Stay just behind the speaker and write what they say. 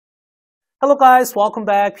Hello guys, welcome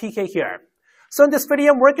back, PK here. So in this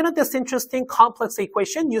video, I'm working on this interesting complex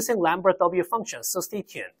equation using Lambert W functions, so stay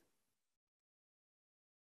tuned.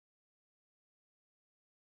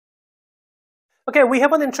 Okay, we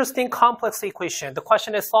have an interesting complex equation. The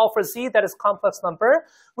question is solve for z that is complex number.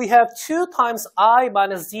 We have 2 times I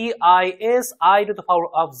minus zi is I to the power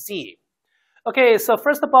of z. Okay, so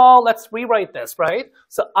first of all, let's rewrite this, right?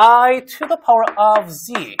 So I to the power of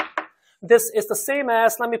z. This is the same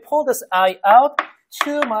as, let me pull this I out,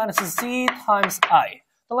 2 minus z times I.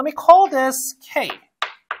 Now let me call this k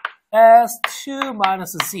as 2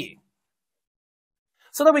 minus z.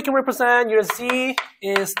 So that we can represent your z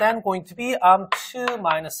is then going to be 2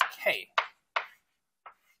 minus k.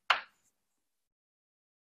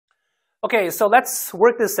 Okay, so let's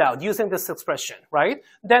work this out using this expression, right?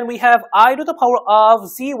 Then we have I to the power of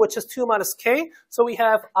z, which is 2 minus k. So we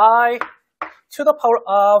have I to the power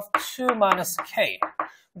of 2 minus k.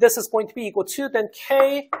 This is going to be equal to then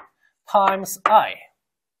k times I.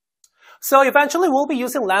 So eventually we'll be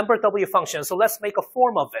using Lambert W function. So let's make a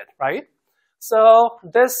form of it, right? So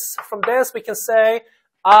from this we can say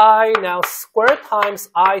I now squared times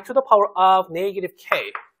I to the power of negative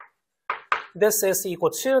k. This is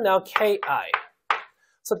equal to now ki.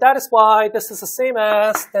 So that is why this is the same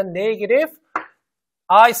as the negative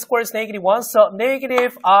I squared is negative 1, so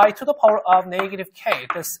negative I to the power of negative k.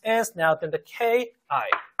 This is now then the ki.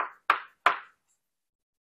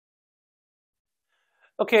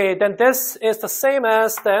 Okay, then this is the same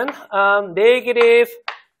as then negative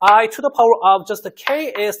I to the power of just the k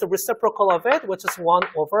is the reciprocal of it, which is 1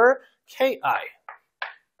 over ki.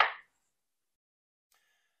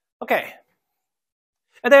 Okay.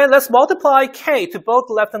 And then let's multiply k to both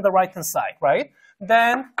the left and the right hand side, right?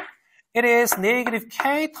 Then it is negative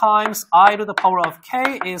k times I to the power of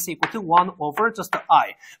k is equal to 1 over just the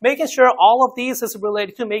I. Making sure all of these is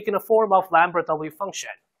related to making a form of Lambert W function.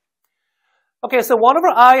 Okay, so 1 over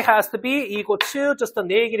I has to be equal to just the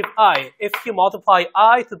negative I if you multiply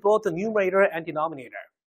I to both the numerator and denominator.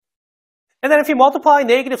 And then if you multiply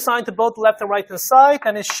negative sign to both the left and right hand side,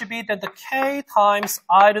 then it should be then the k times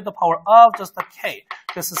I to the power of just the k.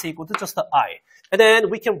 This is equal to just the I. And then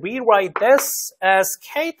we can rewrite this as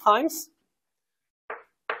k times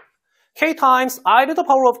I to the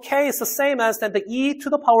power of k is the same as then the e to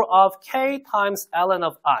the power of k times ln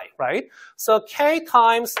of I, right? So k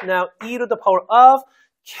times now e to the power of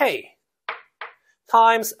k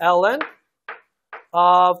times ln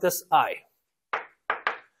of this I.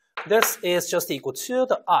 This is just equal to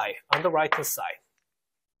the I on the right hand side.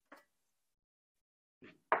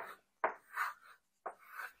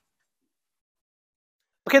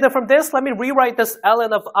 Okay, then from this, let me rewrite this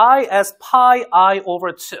ln of I as pi I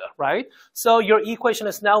over 2, right? So your equation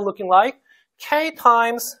is now looking like k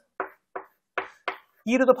times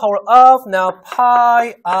e to the power of now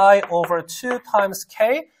pi I over 2 times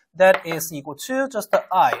k. That is equal to just the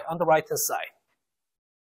I on the right hand side.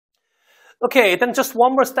 Okay, then just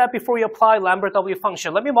one more step before we apply Lambert W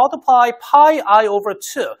function. Let me multiply pi I over 2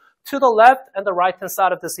 to the left and the right hand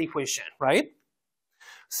side of this equation, right?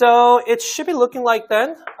 So it should be looking like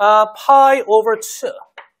then pi over 2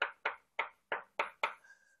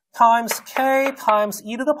 times k times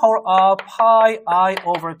e to the power of pi I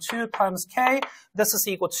over 2 times k. This is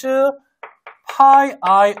equal to pi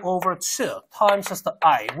I over 2 times just the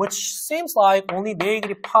I, which seems like only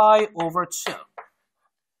negative pi over 2.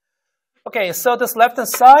 Okay, so this left-hand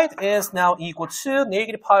side is now equal to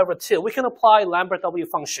negative pi over 2. We can apply Lambert W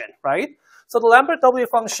function, right? So the Lambert W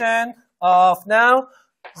function of now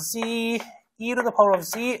z e to the power of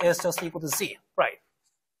z is just equal to z, right?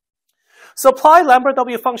 So apply Lambert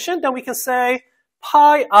W function, then we can say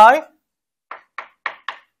pi I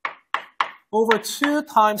over 2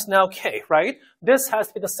 times now k, right? This has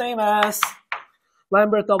to be the same as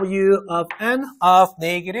Lambert W of n of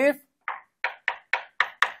negative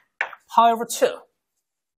pi over 2.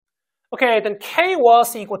 Okay, then k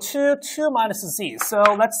was equal to 2 minus z. So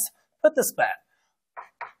let's put this back.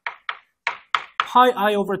 Pi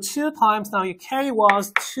I over 2 times now your k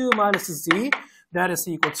was 2 minus z. That is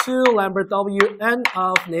equal to Lambert W n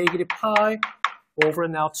of negative pi over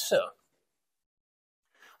now 2.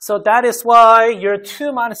 So that is why your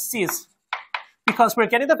 2 minus z is, because we're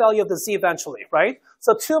getting the value of the z eventually, right?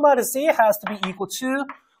 So 2 minus z has to be equal to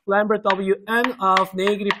Lambert W n of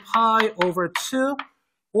negative pi over 2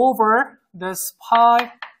 over this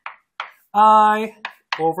pi I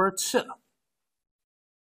over 2.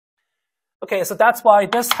 Okay, so that's why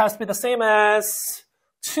this has to be the same as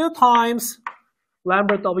 2 times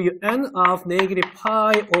Lambert W n of negative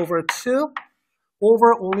pi over 2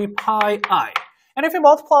 over only pi I. And if you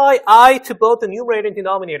multiply I to both the numerator and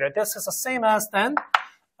denominator, this is the same as then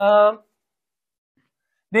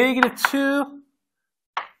negative 2I.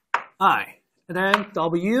 And then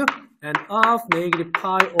W and of negative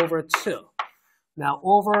pi over 2. Now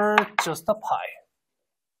over just the pi.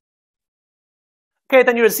 Okay,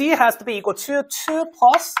 then your Z has to be equal to 2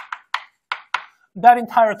 plus that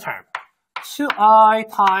entire term. 2I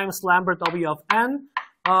times Lambert W of n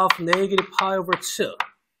of negative pi over 2.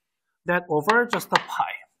 That over just the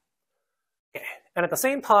pi. Okay. And at the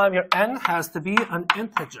same time, your n has to be an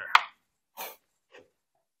integer.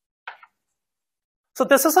 So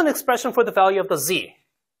this is an expression for the value of the Z,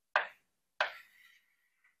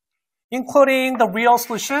 including the real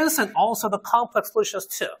solutions and also the complex solutions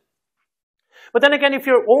too. But then again, if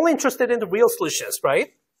you're only interested in the real solutions,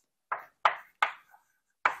 right?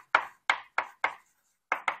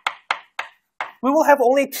 We will have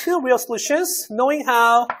only two real solutions, knowing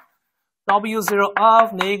how W0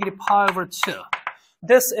 of negative pi over 2.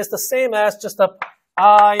 This is the same as just a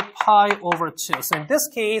I pi over 2. So in this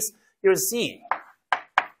case, your Z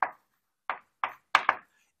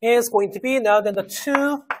is going to be now then the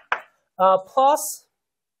 2 plus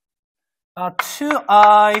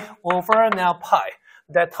 2I over now pi.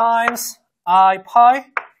 That times I pi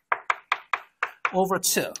over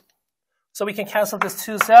 2. So we can cancel this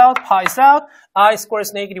 2's out, pi's out. I squared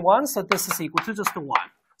is negative 1, so this is equal to just the 1.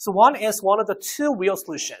 So 1 is one of the two real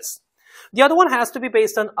solutions. The other one has to be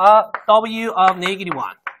based on W of negative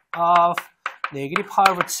 1, of negative pi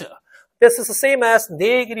over 2. This is the same as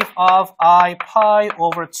negative of I pi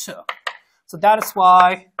over 2. So that is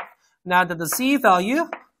why now that the Z value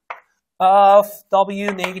of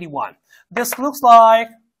W negative 1. This looks like,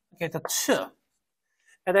 okay, the 2.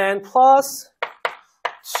 And then plus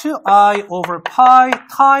 2I over pi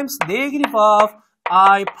times negative of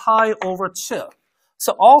I pi over 2.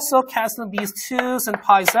 So also canceling these 2's and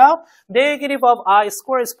pi's out, negative of I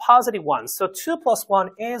squared is positive 1. So 2 plus 1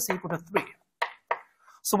 is equal to 3.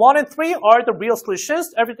 So 1 and 3 are the real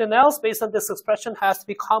solutions. Everything else based on this expression has to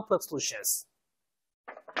be complex solutions.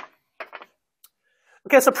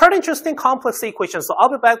 Okay, so pretty interesting complex equations. So I'll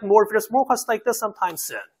be back more if there's more questions like this sometime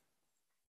soon.